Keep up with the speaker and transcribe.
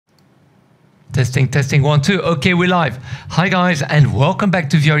Testing, testing, 1, 2. Okay, we're live. Hi guys, and welcome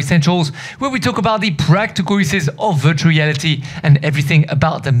back to VR Essentials, where we talk about the practical uses of virtual reality and everything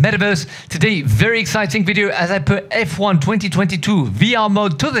about the metaverse. Today, very exciting video as I put F1 2022 VR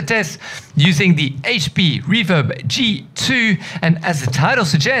mode to the test using the HP Reverb G2. And as the title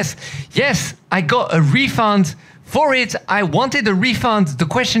suggests, yes, I got a refund for it. I wanted a refund. The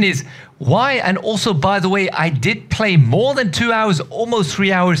question is, why? And also, by the way, I did play more than 2 hours, almost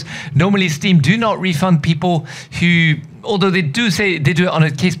 3 hours. Normally, Steam do not refund people who, although they do say they do it on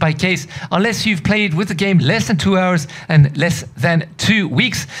a case by case, unless you've played with the game less than 2 hours and less than 2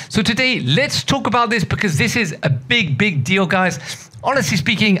 weeks. So today, let's talk about this because this is a big deal, guys. Honestly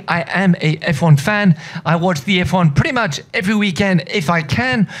speaking, I am a F1 fan. I watch the F1 pretty much every weekend if I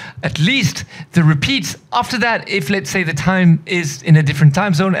can, at least the repeats. After that, if let's say the time is in a different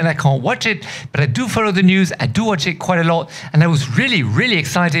time zone and I can't watch it, but I do follow the news, I do watch it quite a lot, and I was really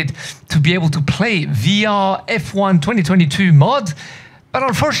excited to be able to play VR F1 2022 mod. But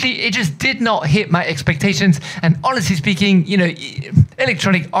unfortunately, it just did not hit my expectations. And honestly speaking, you know,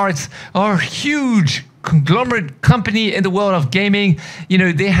 Electronic Arts are huge conglomerate company in the world of gaming. You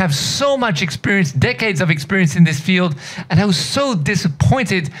know, they have so much experience, decades of experience in this field, and I was so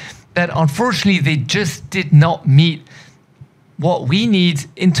disappointed that unfortunately they just did not meet what we need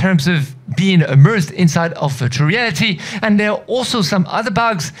in terms of being immersed inside of virtual reality. And there are also some other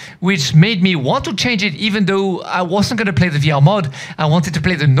bugs which made me want to change it, even though I wasn't going to play the VR mod. I wanted to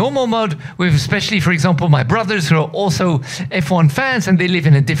play the normal mod with, especially, for example, my brothers who are also F1 fans and they live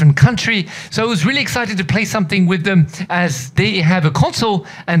in a different country. So I was really excited to play something with them as they have a console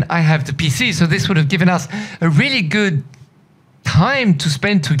and I have the PC. So this would have given us a really good time to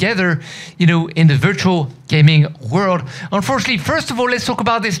spend together, you know, in the virtual gaming world. Unfortunately, first of all, let's talk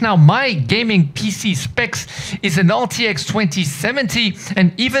about this now. My gaming PC specs is an RTX 2070,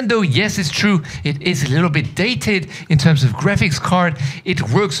 and even though, yes, it's true, it is a little bit dated in terms of graphics card, it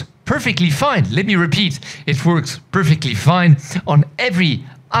works perfectly fine. Let me repeat, it works perfectly fine on every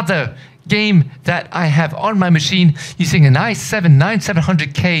other game that I have on my machine using an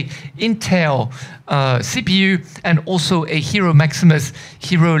i7-9700K Intel CPU and also a Hero Maximus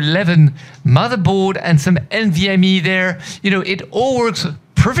Hero 11 motherboard and some NVMe there. You know, it all works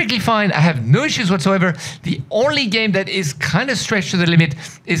perfectly fine. I have no issues whatsoever. The only game that is kind of stretched to the limit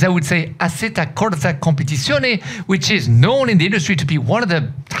is, I would say, Assetto Corsa Competizione, which is known in the industry to be one of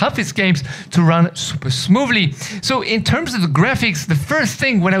the toughest games to run super smoothly. So in terms of the graphics, the first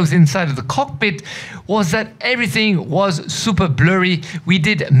thing when I was inside of the cockpit was that everything was super blurry. We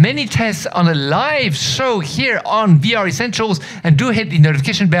did many tests on a live show here on VR Essentials, and do hit the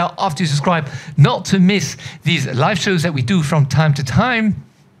notification bell after you subscribe not to miss these live shows that we do from time to time.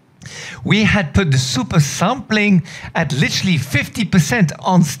 We had put the super sampling at literally 50%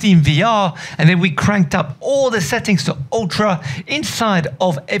 on SteamVR, and then we cranked up all the settings to Ultra inside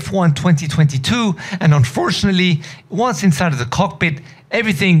of F1 2022. And unfortunately, once inside of the cockpit,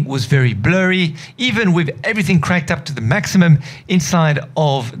 everything was very blurry, even with everything cranked up to the maximum inside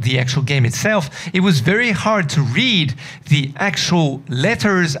of the actual game itself. It was very hard to read the actual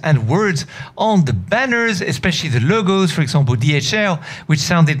letters and words on the banners, especially the logos, for example, DHL,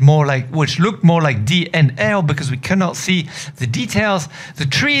 which looked more like DNL because we cannot see the details. The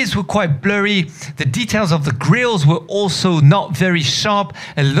trees were quite blurry. The details of the grills were also not very sharp.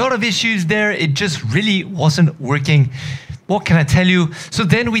 A lot of issues there. It just really wasn't working. What can I tell you? So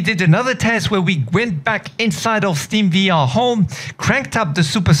then we did another test where we went back inside of SteamVR Home, cranked up the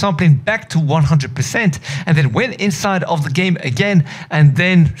super sampling back to 100%, and then went inside of the game again, and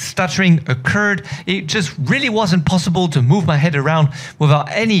then stuttering occurred. It just really wasn't possible to move my head around without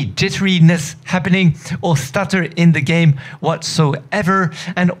any jitteriness happening or stutter in the game whatsoever.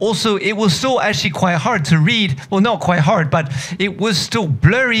 And also, it was still actually quite hard to read. Well, not quite hard, but it was still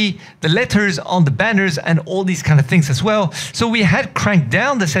blurry, the letters on the banners and all these kind of things as well. So we had cranked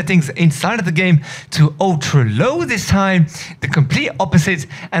down the settings inside of the game to ultra low this time, the complete opposite,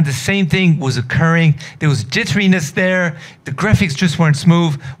 and the same thing was occurring. There was jitteriness there. The graphics just weren't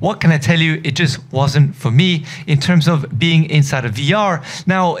smooth. What can I tell you? It just wasn't for me in terms of being inside of VR.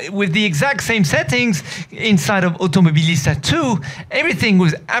 Now, with the exact same settings inside of Automobilista2, everything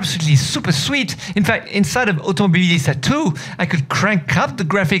was absolutely super sweet. In fact, inside of Automobilista2, I could crank up the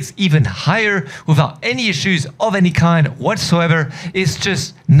graphics even higher without any issues of any kind whatsoever. whatsoever. It's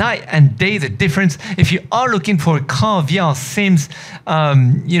just night and day the difference. If you are looking for a car VR sims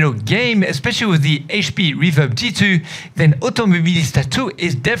game, especially with the HP Reverb G2, then Automobilista2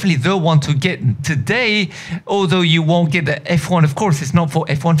 is definitely the one to get today, although you won't get the F1. Of course, it's not for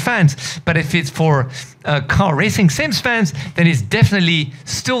F1 fans, but if it's for car racing sims fans, then it's definitely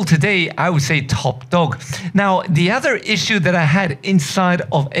still today, I would say, top dog. Now, the other issue that I had inside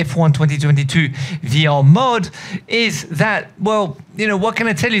of F1 2022 VR mod is that, well, what can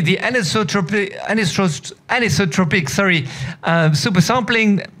I tell you? The anisotropic, super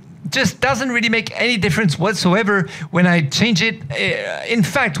sampling just doesn't really make any difference whatsoever when I change it. In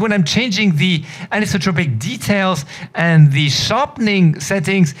fact, when I'm changing the anisotropic details and the sharpening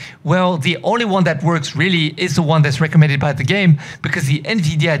settings, well, the only one that works really is the one that's recommended by the game, because the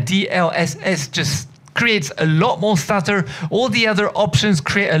NVIDIA DLSS just creates a lot more stutter. All the other options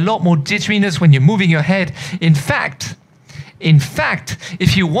create a lot more jitteriness when you're moving your head. In fact,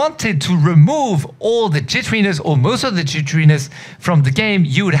 if you wanted to remove all the jitteriness or most of the jitteriness from the game,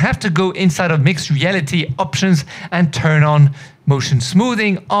 you would have to go inside of mixed reality options and turn on motion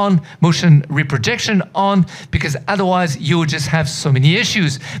smoothing on, motion reprojection on, because otherwise you would just have so many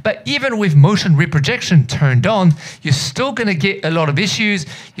issues. But even with motion reprojection turned on, you're still going to get a lot of issues.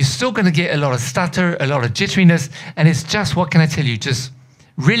 You're still going to get a lot of stutter, a lot of jitteriness, and it's just, what can I tell you, just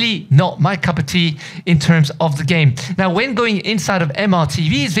really not my cup of tea in terms of the game. Now, when going inside of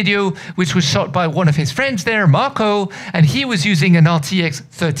MRTV's video, which was shot by one of his friends there, Marco, and he was using an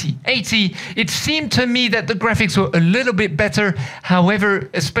RTX3080, it seemed to me that the graphics were a little bit better. However,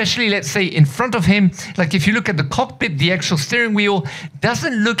 especially, let's say, in front of him, like if you look at the cockpit, the actual steering wheel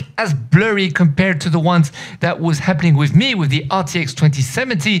doesn't look as blurry compared to the ones that was happening with me with the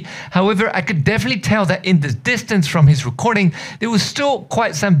RTX2070. However, I could definitely tell that in the distance from his recording, there was still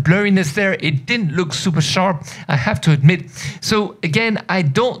quite some blurriness there. It didn't look super sharp, I have to admit. So again, I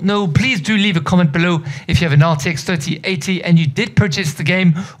don't know. Please do leave a comment below if you have an RTX 3080 and you did purchase the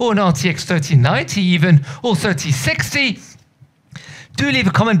game, or an RTX 3090 even, or 3060. Do leave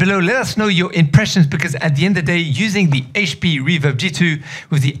a comment below. Let us know your impressions, because at the end of the day, using the HP Reverb G2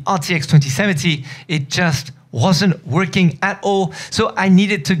 with the RTX 2070, it just wasn't working at all. So I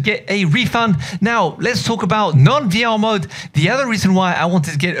needed to get a refund. Now, let's talk about non-VR mode. The other reason why I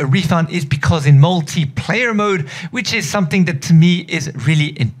wanted to get a refund is because in multiplayer mode, which is something that to me is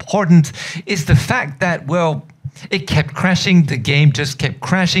really important, is the fact that, well, it kept crashing. The game just kept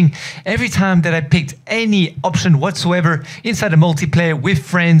crashing. Every time that I picked any option whatsoever inside a multiplayer with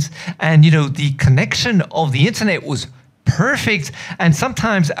friends, and the connection of the internet was perfect, and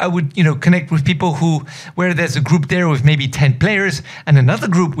sometimes I would connect with people where there's a group there with maybe 10 players and another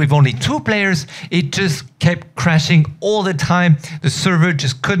group with only 2 players. It just kept crashing all the time. The server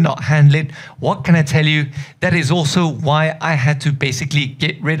just could not handle it. What can I tell you? That is also why I had to basically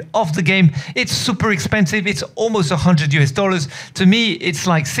get rid of the game. It's super expensive. It's almost $100 US. To me, it's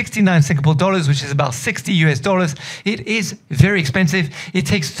like 69 Singapore dollars, which is about $60 US. It is very expensive. It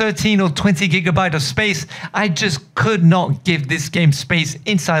takes 13 or 20 gigabytes of space. I just could not give this game space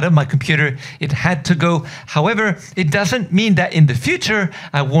inside of my computer. It had to go. However, it doesn't mean that in the future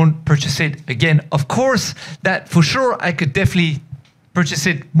I won't purchase it again. Of course, that for sure I could definitely purchase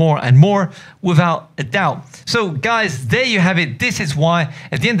it more and more without a doubt. So guys, there you have it. This is why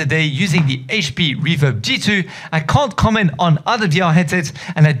at the end of the day, using the HP Reverb G2, I can't comment on other VR headsets,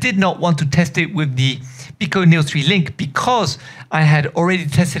 and I did not want to test it with the Pico Neo 3 Link because I had already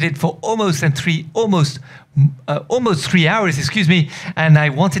tested it for almost 3 hours, excuse me, and I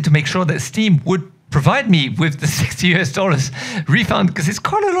wanted to make sure that Steam would provide me with the $60 US refund, because it's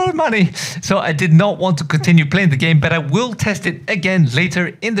quite a lot of money. So I did not want to continue playing the game, but I will test it again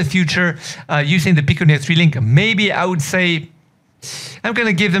later in the future using the Pico Neo 3 Link. Maybe I would say I'm going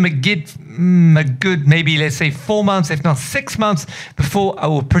to give them a good maybe, let's say 4 months, if not 6 months, before I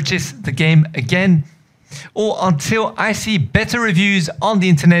will purchase the game again, or until I see better reviews on the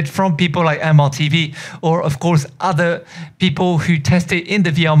internet from people like MRTV, or of course other people who test it in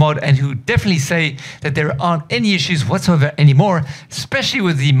the VR mode and who definitely say that there aren't any issues whatsoever anymore, especially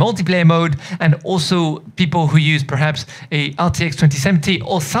with the multiplayer mode, and also people who use perhaps a RTX 2070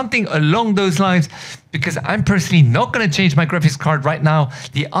 or something along those lines, because I'm personally not going to change my graphics card right now.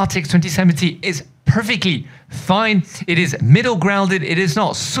 The RTX 2070 is perfectly fine. It is middle grounded. It is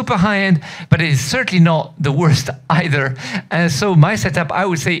not super high end, but it is certainly not the worst either. So my setup, I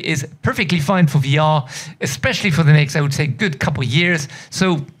would say, is perfectly fine for VR, especially for the next, I would say, good couple years.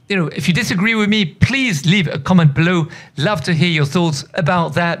 So if you disagree with me, please leave a comment below. Love to hear your thoughts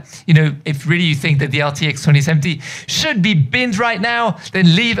about that. If really you think that the RTX 2070 should be binned right now,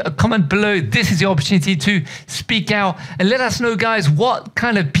 then leave a comment below. This is your opportunity to speak out and let us know, guys, what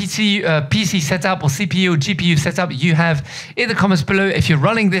kind of PC setup or CPU or GPU setup you have in the comments below. If you're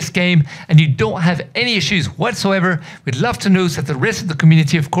running this game and you don't have any issues whatsoever, we'd love to know so that the rest of the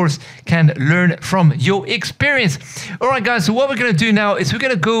community, of course, can learn from your experience. All right, guys, so what we're going to do now is we're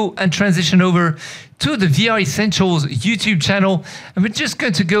going to go and transition over to the VR Essentials YouTube channel, and we're just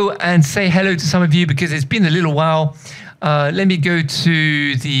going to go and say hello to some of you because it's been a little while. Let me go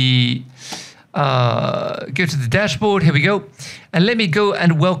to the dashboard. Here we go, and let me go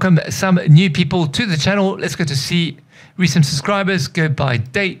and welcome some new people to the channel. Let's go to see recent subscribers. Go by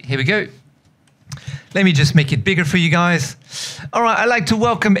date. Here we go. Let me just make it bigger for you guys. All right, I'd like to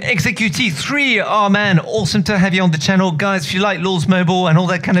welcome Execute3. Oh man, awesome to have you on the channel. Guys, if you like Law's Mobile and all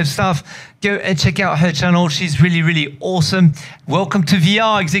that kind of stuff, go and check out her channel. She's really, really awesome. Welcome to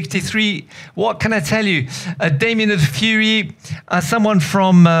VR, Execute3. What can I tell you? Damien of Fury, someone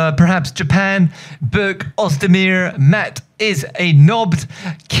from perhaps Japan, Burke Ozdemir, Matt is a knobbed,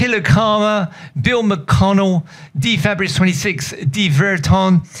 Killer Karma, Bill McConnell, D Fabrice 26, D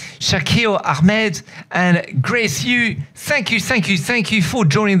Verton, Shakil Ahmed, and Grace Yu. Thank you for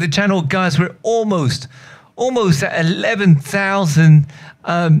joining the channel, guys. We're almost at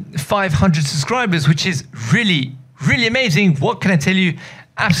 11,500 subscribers, which is really, really amazing. What can I tell you?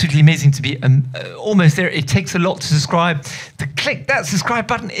 Absolutely amazing to be almost there. It takes a lot to subscribe. To click that subscribe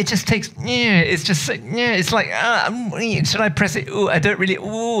button, it just takes, it's just, it's like, should I press it? Oh, I don't really,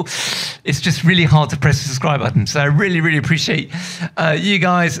 it's just really hard to press the subscribe button. So I really, really appreciate you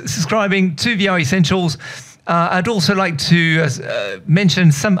guys subscribing to VR Essentials. I'd also like to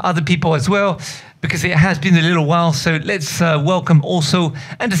mention some other people as well, because it has been a little while. So let's welcome also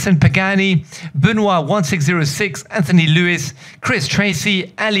Anderson Pagani, Benoit 1606, Anthony Lewis, Chris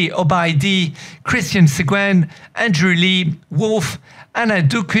Tracy, Ali Obaidi, Christian Seguin, Andrew Lee, Wolf, Anna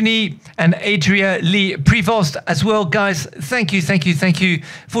Dukuni, and Adria Lee Prevost as well. Guys, thank you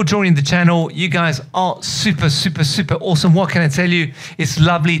for joining the channel. You guys are super awesome. What can I tell you? It's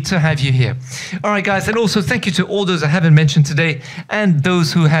lovely to have you here. All right, guys, and also thank you to all those I haven't mentioned today and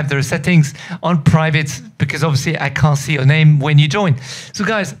those who have their settings on private, because obviously I can't see your name when you join. So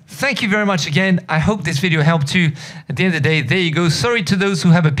guys, thank you very much again. I hope this video helped you. At the end of the day, there you go. Sorry to those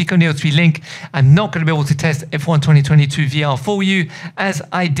who have a Pico Neo 3 link. I'm not going to be able to test F1 2022 VR for you, as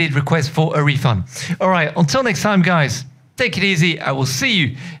I did request for a refund. All right, until next time, guys, take it easy. I will see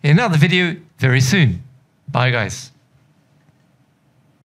you in another video very soon. Bye, guys.